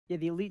Yeah,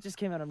 the elite just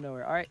came out of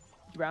nowhere. All right,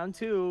 round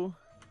 2.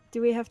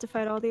 Do we have to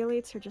fight all the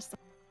elites or just?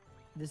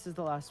 This is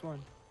the last one.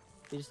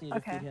 We just need to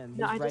Okay. feed him.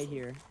 No, He's I right just-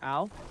 here.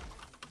 Ow.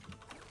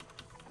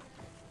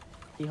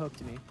 He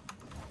hooked me.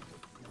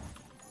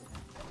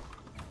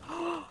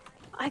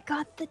 I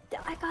got the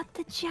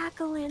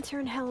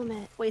jack-o'-lantern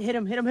helmet. Wait, hit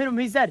him, hit him, hit him.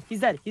 He's dead. He's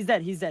dead. He's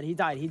dead. He's dead. He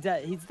died. He's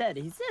dead. He's dead.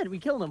 He's dead. We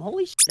killed him.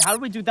 Holy shit. How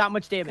did we do that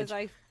much damage? Because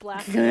I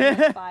blasted him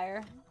with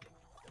fire.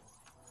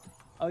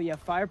 Oh yeah,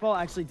 fireball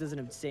actually does an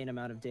insane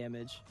amount of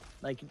damage.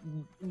 Like,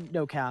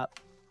 no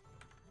cap.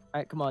 All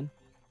right, come on.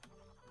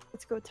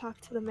 Let's go talk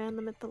to the man,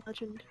 the myth, the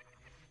legend.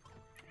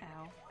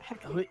 Ow.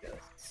 Heck, Wait.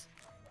 ghosts.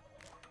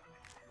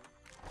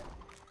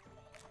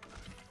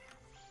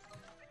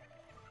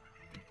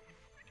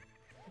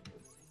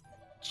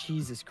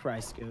 Jesus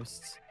Christ,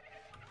 ghosts.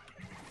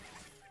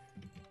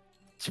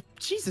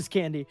 Jesus,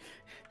 Candy.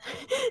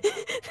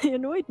 They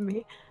annoyed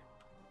me.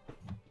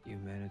 You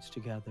managed to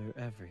gather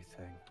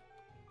everything.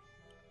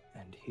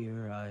 And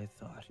here I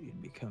thought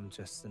you'd become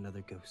just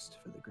another ghost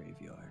for the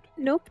graveyard.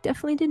 Nope,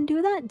 definitely didn't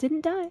do that.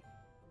 Didn't die.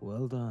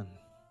 Well done.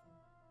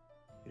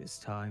 It is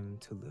time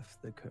to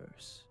lift the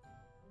curse.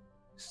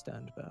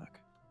 Stand back.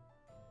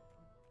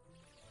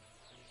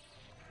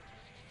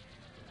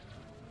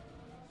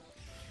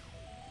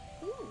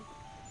 Ooh.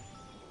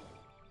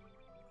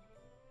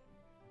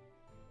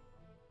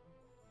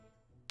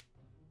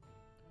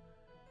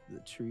 The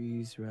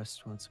trees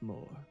rest once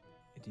more,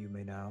 and you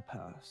may now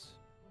pass.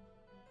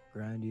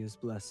 Grandea's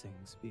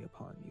blessings be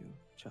upon you,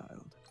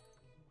 child.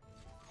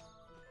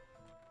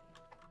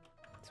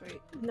 Sweet.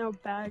 No,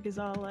 Bag is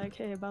all like,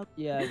 hey, about.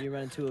 Yeah, if you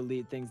run into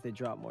elite things, they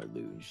drop more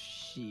loot.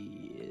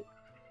 Shit.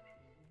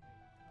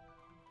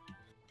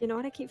 You know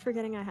what I keep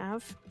forgetting I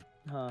have?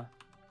 Huh.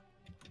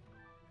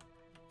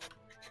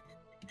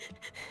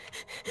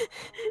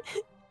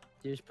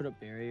 Did you just put up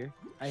barrier?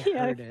 I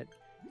Yeah. heard it.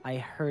 I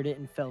heard it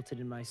and felt it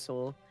in my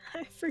soul.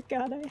 I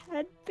forgot I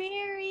had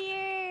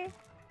barrier.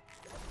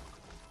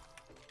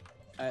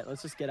 Alright,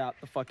 let's just get out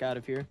the fuck out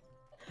of here.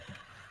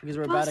 Because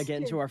we're about to get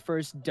into Buster. our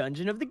first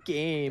dungeon of the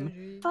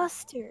game.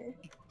 Buster,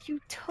 you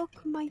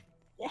took my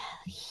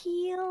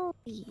heal.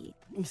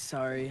 I'm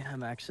sorry,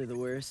 I'm actually the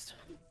worst.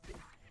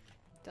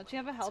 Don't you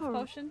have a health Sorry.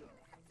 potion?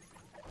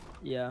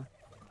 Yeah.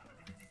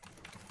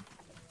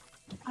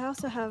 I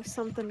also have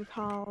something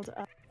called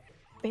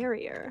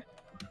barrier.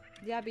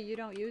 Yeah, but you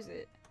don't use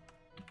it.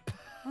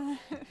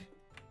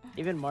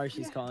 Even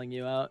Marshy's calling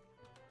you out.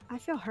 I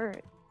feel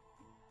hurt.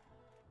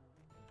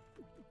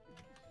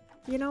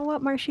 You know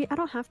what, Marshy? I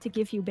don't have to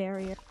give you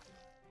barrier.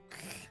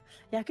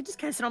 Yeah, I could just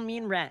cast it on me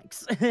and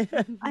Rex.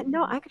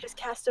 No, I could just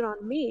cast it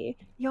on me.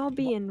 Y'all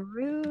being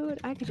rude.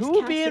 I could just Who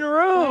cast being it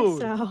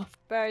rude? myself.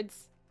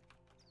 Birds.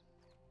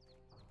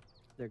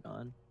 They're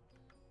gone.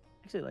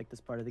 I actually like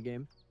this part of the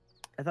game.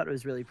 I thought it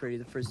was really pretty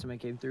the first time I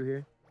came through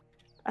here.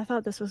 I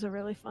thought this was a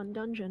really fun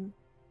dungeon,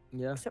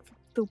 Yeah. except for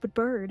stupid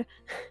bird.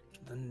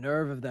 The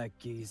nerve of that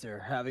geezer,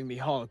 having me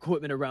haul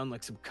equipment around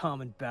like some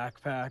common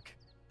backpack.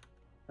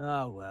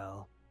 Ah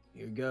well,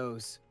 here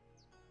goes.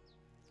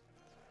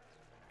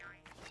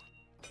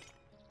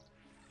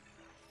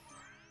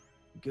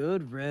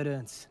 Good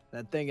riddance.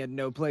 That thing had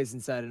no place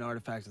inside an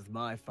artifact with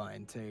my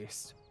fine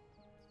taste.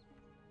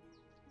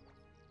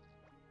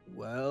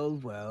 Well,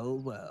 well,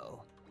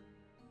 well.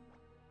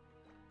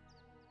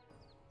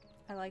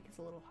 I like his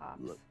little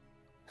hops. Look.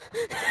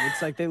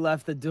 Looks like they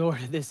left the door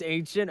to this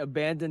ancient,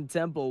 abandoned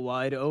temple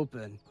wide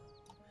open.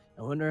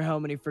 I wonder how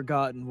many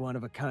forgotten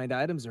one-of-a-kind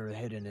items are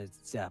hidden in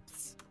its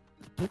depths.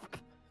 Hop,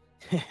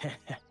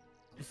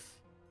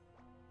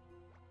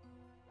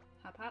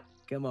 hop.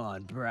 Come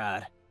on,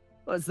 Brad.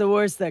 What's the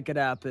worst that could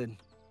happen?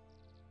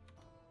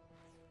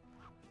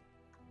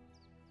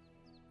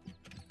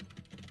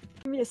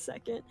 Give me a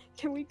second.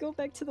 Can we go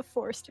back to the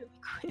forest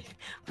really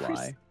quick?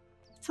 Why?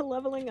 To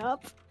leveling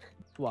up.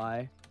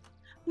 Why?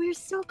 We're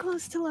so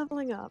close to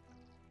leveling up.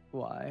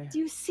 Why? Do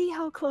you see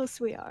how close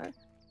we are?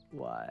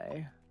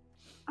 Why?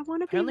 I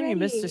want to be Apparently ready. we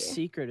missed a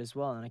secret as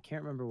well, and I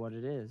can't remember what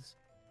it is.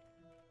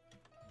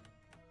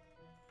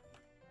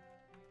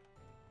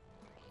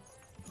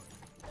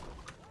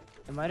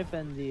 It might have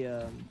been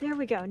the There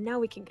we go. Now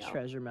we can go.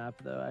 treasure map,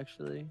 though,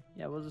 actually.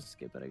 Yeah, we'll just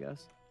skip it, I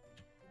guess.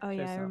 Oh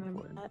yeah, That's I not remember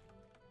important. that.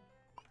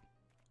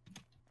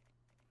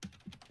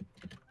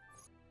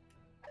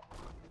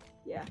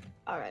 Yeah.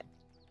 All right.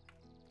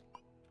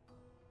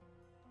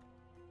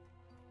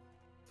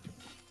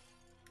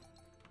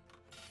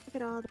 Look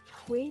at all the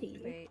pretty.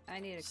 Wait, I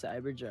need to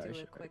Cyber jar. do a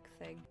shark. quick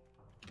thing.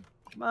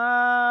 Come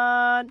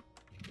on!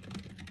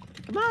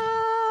 Come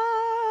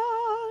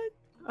on!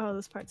 Oh,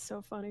 this part's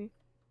so funny.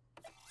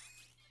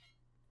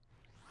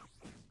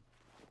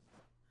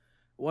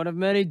 One of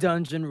many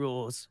dungeon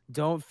rules.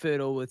 Don't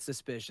fiddle with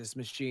suspicious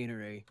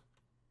machinery.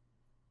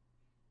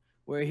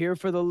 We're here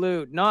for the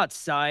loot, not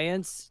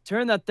science.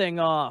 Turn that thing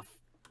off.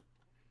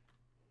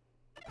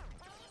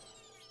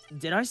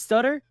 Did I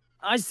stutter?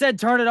 I said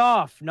turn it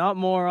off, not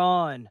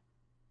moron.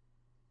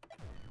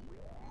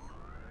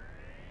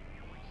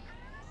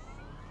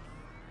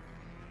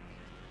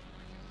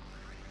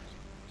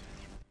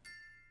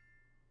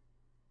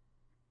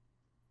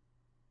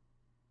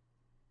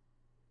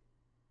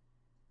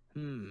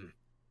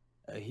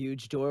 A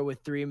huge door with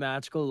 3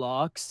 magical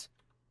locks?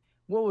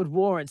 What would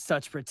warrant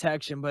such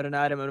protection but an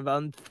item of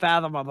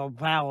unfathomable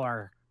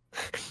power?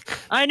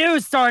 I knew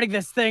starting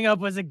this thing up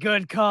was a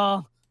good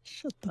call.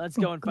 Shut the Let's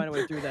go fuck and find a up.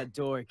 way through that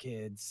door,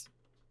 kids.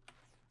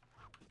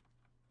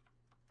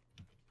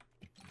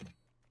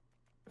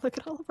 Look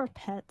at all of our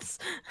pets.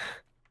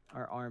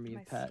 Our army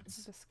of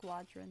pets. The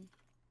squadron.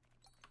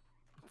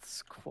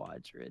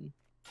 Squadron.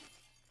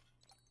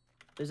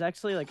 There's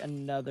actually like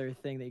another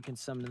thing that you can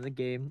summon in the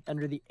game.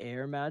 Under the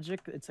air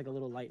magic, it's like a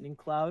little lightning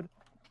cloud.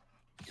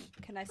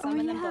 Can I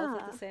summon them both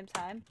yeah. at the same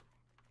time?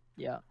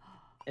 Yeah.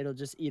 It'll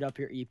just eat up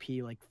your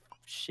EP like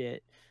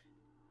shit.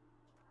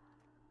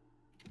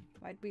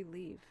 Why'd we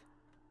leave?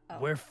 Oh.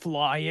 We're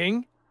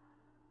flying?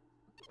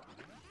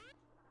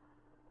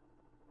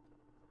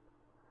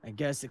 I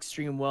guess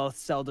extreme wealth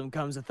seldom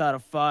comes without a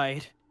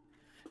fight.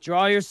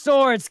 Draw your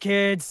swords,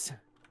 kids!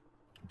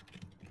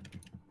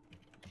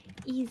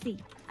 Easy.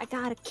 I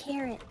got a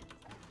carrot.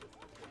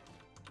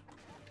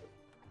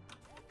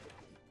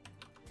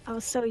 I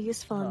was so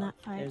useful in that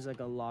fight. There's like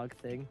a log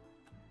thing.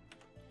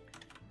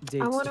 I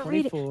Dates wanna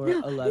read it. 24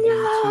 No, 11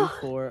 no!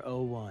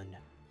 2401.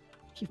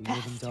 You We live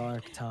in bastard.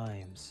 dark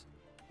times.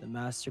 The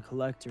master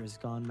collector has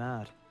gone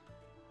mad.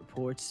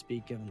 Reports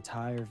speak of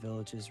entire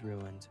villages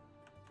ruined,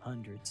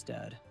 hundreds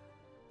dead.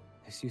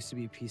 This used to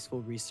be a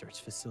peaceful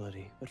research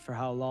facility, but for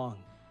how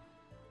long?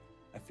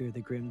 I fear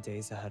the grim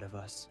days ahead of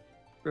us.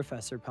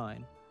 Professor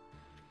Pine.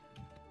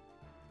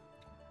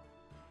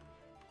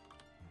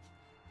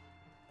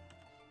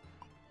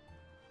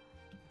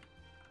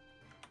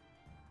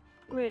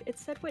 Wait, it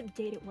said what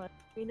date it was.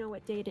 Do we know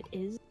what date it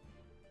is?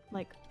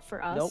 Like,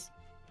 for us? Nope.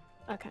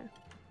 Okay.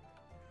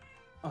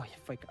 Oh, you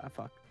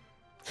fuck.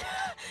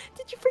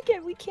 Did you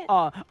forget we can't?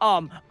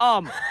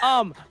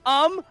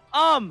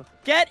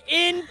 Get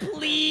in,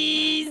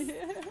 please!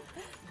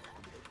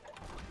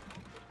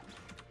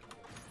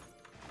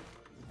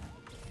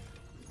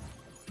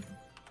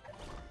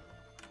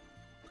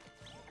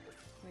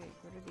 Wait,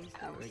 what are these?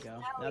 There we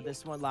go. Now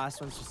this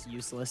last one's just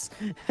useless.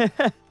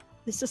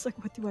 It's just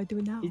like, what do I do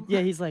now?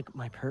 Yeah, he's like,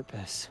 my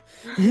purpose.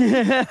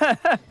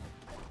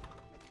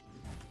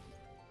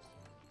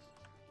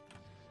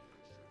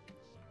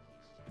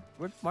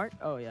 Where'd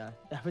Oh, yeah.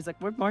 I was like,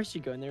 where'd Marshy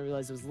go? And then I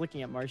realized I was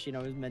looking at Marshy and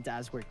I was meant to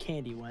ask where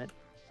Candy went.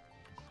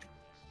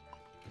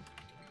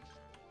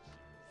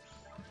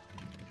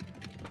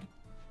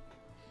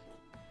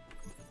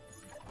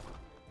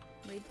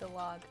 Read the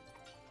log.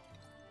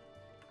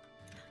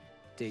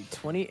 Date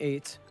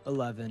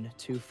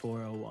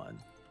 28/11/2401.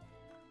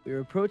 We were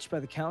approached by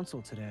the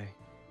council today.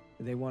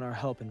 They want our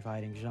help in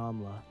fighting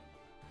Jamla.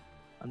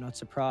 I'm not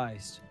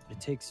surprised.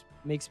 It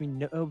makes me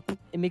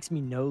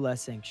no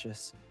less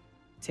anxious.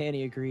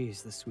 Tanny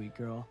agrees, the sweet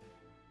girl.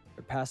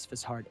 Her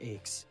pacifist heart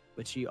aches,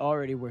 but she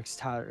already works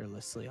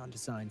tirelessly on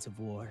designs of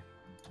war.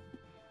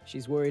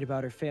 She's worried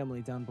about her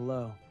family down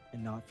below,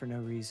 and not for no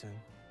reason.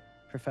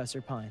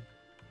 Professor Pine.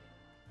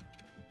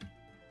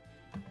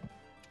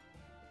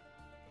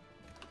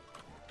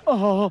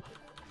 Oh!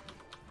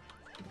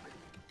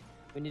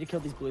 We need to kill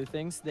these blue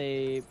things.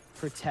 They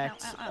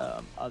protect Ow, ow,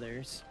 ow.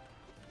 others.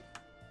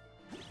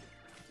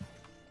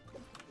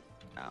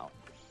 Ow.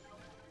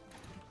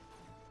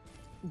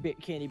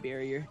 Candy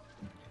barrier.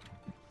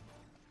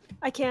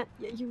 I can't.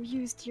 You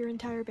used your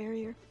entire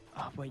barrier.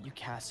 Oh, wait, you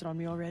cast it on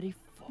me already?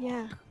 Fuck.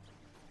 Yeah.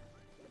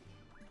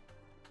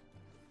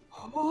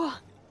 Oh.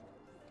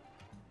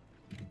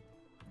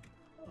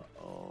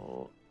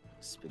 Uh-oh.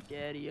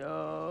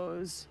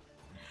 SpaghettiOs.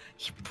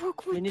 You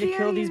broke my We need to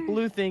kill these barrier.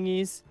 blue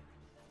thingies.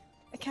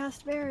 I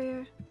cast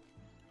barrier.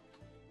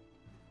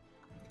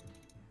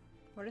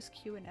 What does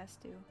Q and S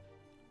do?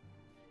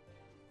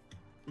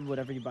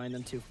 Whatever you bind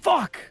them to.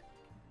 Fuck!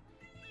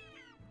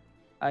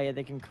 Oh, yeah,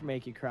 they can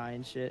make you cry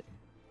and shit.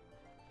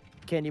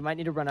 Ken, you might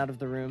need to run out of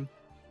the room.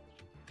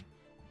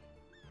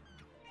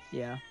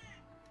 Yeah.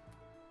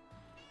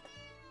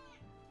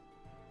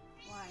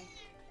 Why?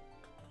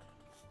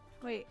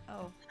 Wait,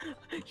 oh.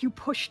 You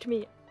pushed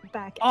me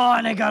back. Oh,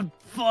 and I got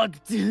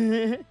fucked!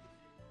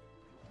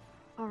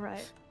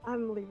 Alright,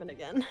 I'm leaving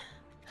again.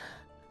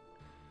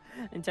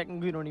 And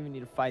technically, we don't even need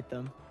to fight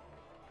them.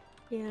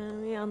 Yeah,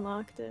 we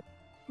unlocked it.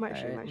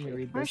 Marshy, Alright, let me Marshy.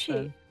 read this Marshy.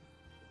 then.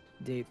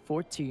 Date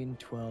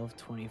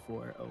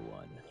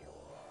 14/12/2401.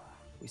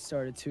 We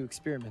started 2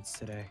 experiments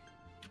today.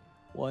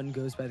 One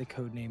goes by the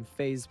codename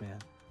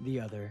Phaseman, the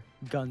other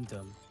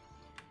Gundam.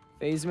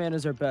 Phaseman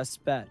is our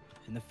best bet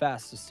and the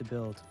fastest to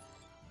build.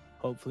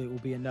 Hopefully it will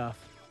be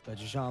enough, but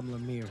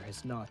Jamla Mir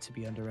is not to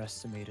be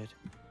underestimated.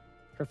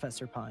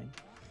 Professor Pine.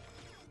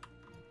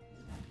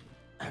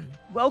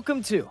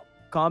 Welcome to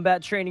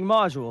Combat Training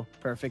Module,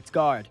 Perfect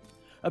Guard.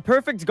 A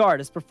perfect guard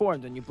is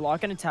performed when you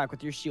block an attack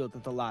with your shield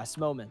at the last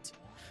moment.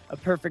 A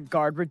perfect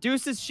guard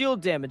reduces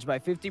shield damage by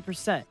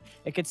 50%.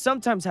 It can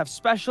sometimes have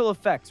special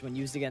effects when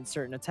used against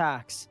certain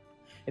attacks.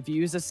 If you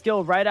use a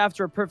skill right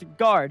after a perfect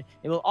guard,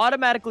 it will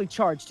automatically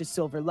charge to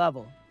silver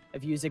level.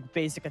 If you use a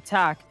basic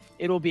attack,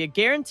 it will be a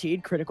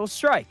guaranteed critical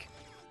strike.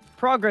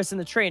 Progress in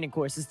the training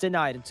course is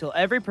denied until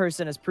every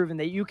person has proven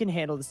that you can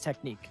handle this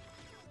technique.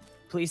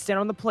 Please stand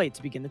on the plate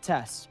to begin the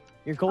test.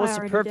 Your goal I is to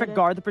already perfect did it.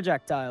 guard the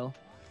projectile.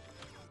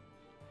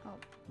 Oh,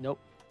 Nope.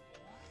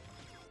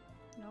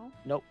 no?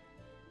 Nope.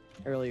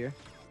 Earlier.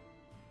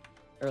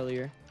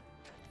 Earlier.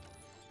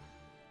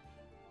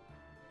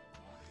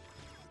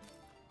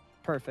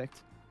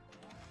 Perfect.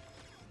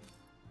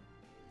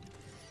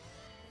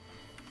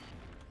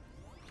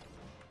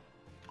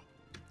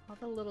 All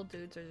the little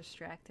dudes are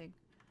distracting.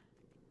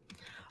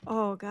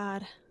 Oh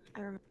god. I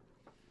remember.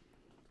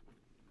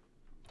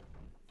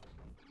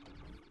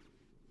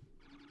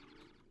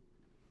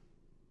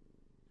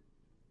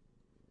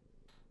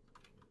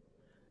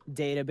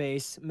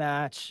 Database,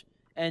 match,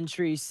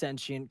 entry,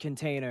 sentient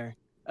container,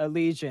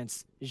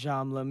 allegiance,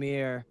 Jean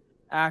Lemire,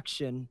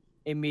 action,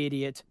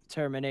 immediate,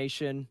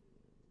 termination,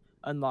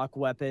 unlock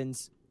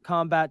weapons,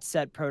 combat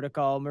set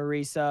protocol,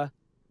 Marisa.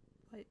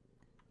 What?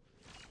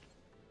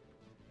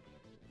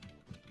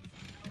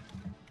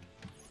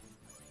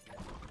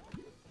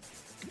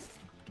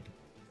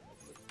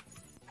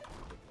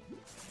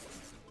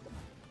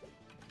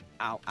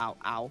 Ow, ow,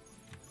 ow,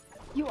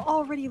 You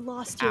already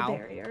lost your Ow.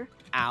 barrier.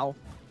 ow.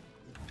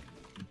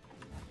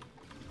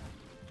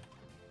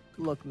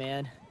 Look,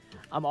 man,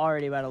 I'm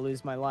already about to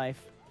lose my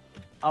life.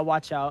 I'll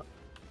watch out.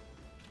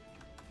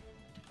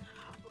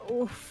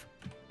 Oof.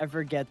 I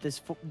forget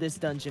this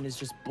dungeon is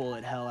just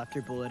bullet hell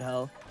after bullet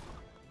hell.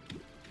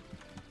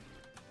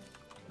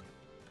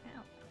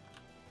 Ow.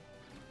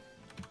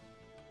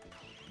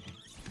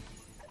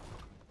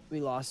 We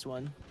lost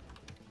one.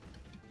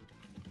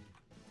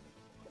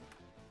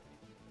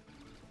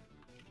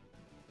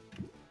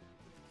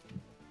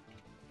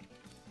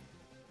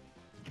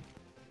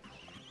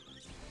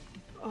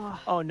 Oh,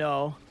 Oh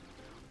no.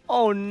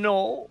 Oh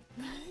no.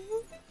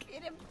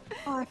 Get him!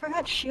 oh, I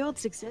forgot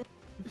shields exist.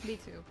 Me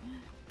too.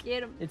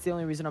 Get him! It's the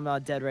only reason I'm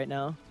not dead right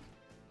now.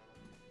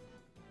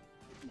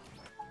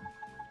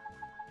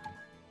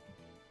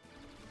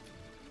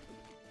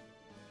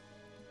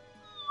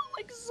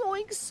 Like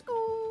zoink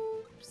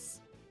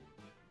scoops.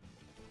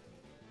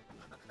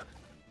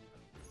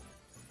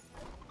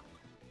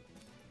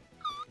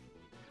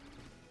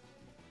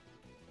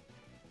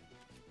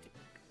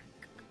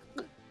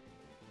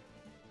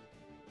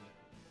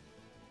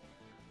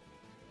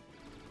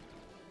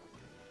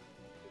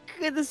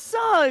 The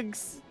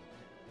sucks.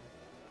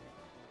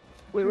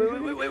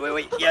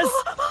 Wait. Yes.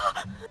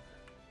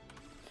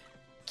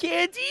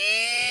 Candy.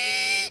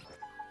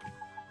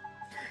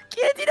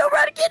 Candy, don't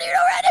run. Candy,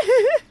 don't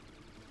run.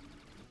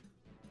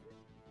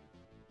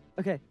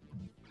 Okay.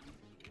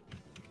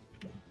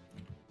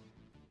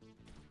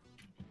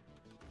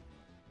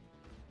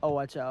 Oh,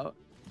 watch out.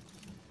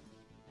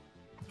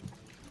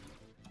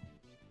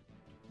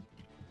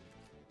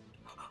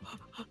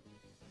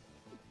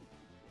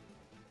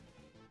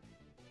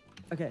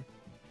 Okay.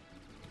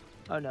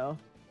 Oh no.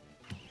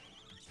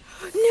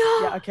 No!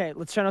 Yeah, okay,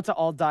 let's try not to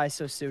all die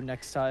so soon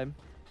next time.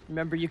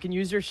 Remember, you can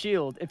use your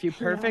shield. If you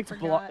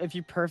forgot. if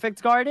you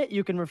perfect guard it,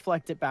 you can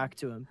reflect it back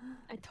to him.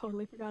 I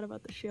totally forgot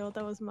about the shield.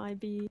 That was my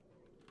B.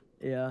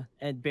 Yeah,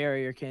 and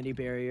barrier, Candy,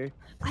 barrier.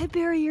 I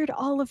barriered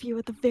all of you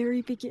at the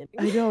very beginning.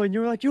 I know, and you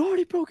were like, you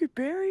already broke your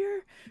barrier,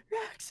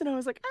 Rex, and I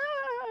was like,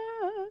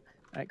 ah. All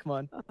right, come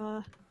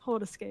on.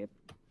 Hold escape.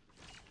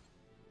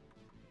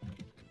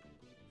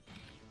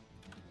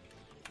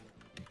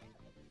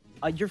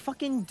 Your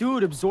fucking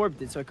dude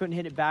absorbed it, so I couldn't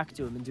hit it back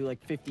to him and do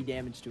like 50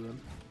 damage to him.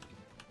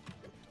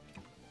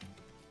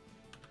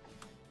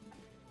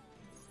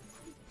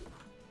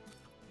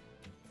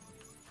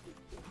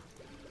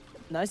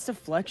 Nice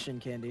deflection,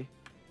 Candy.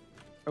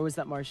 Or was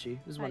that Marshy?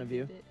 It was one I of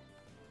you. did it.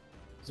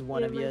 It was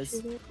one Yeah, of my yous.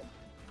 shield.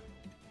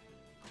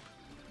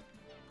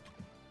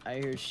 I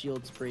hear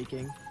shields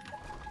breaking.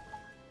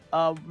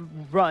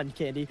 Run,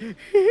 Candy. Ow,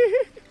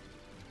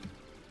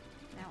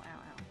 ow,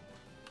 ow.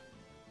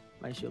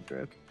 My shield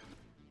broke.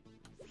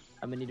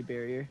 I'm gonna need a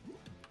barrier.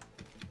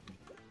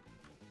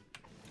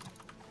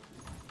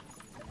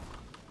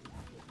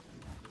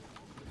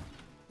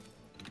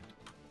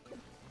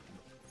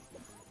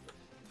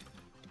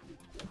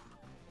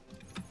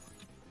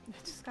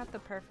 I just got the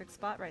perfect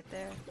spot right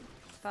there.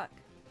 Fuck.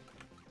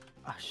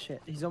 Ah,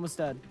 shit. He's almost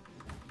dead.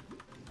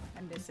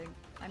 I'm missing.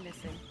 I'm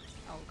missing.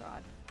 Oh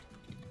god.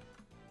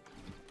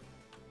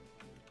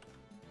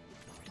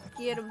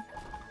 Get him.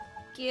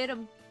 Get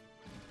him.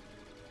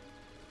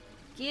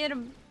 Get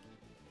him.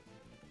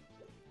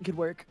 Good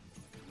work.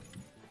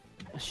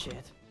 Oh,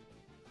 shit.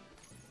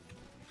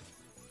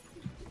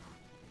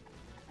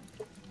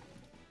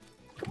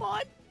 Come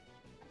on.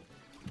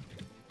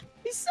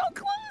 He's so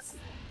close.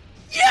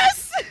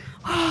 Yes!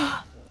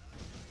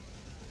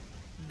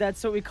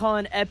 That's what we call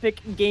an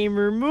epic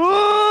gamer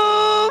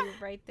move.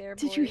 Right there,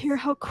 Did you boys. hear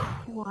how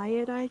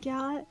quiet I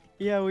got?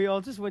 Yeah, we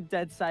all just went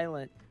dead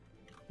silent.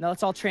 Now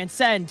let's all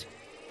transcend.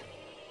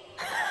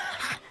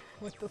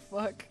 What the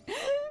fuck?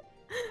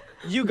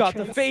 You got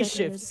the phase shift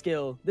Transcended.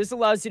 skill. This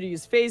allows you to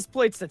use phase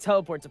plates to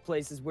teleport to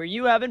places where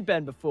you haven't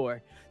been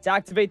before. To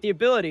activate the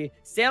ability,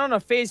 stand on a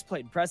phase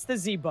plate and press the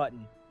Z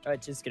button. Alright,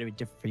 it's just gonna be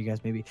different for you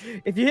guys, maybe.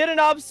 If you hit an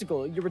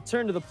obstacle, you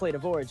return to the plate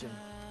of origin.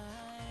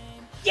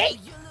 Yay!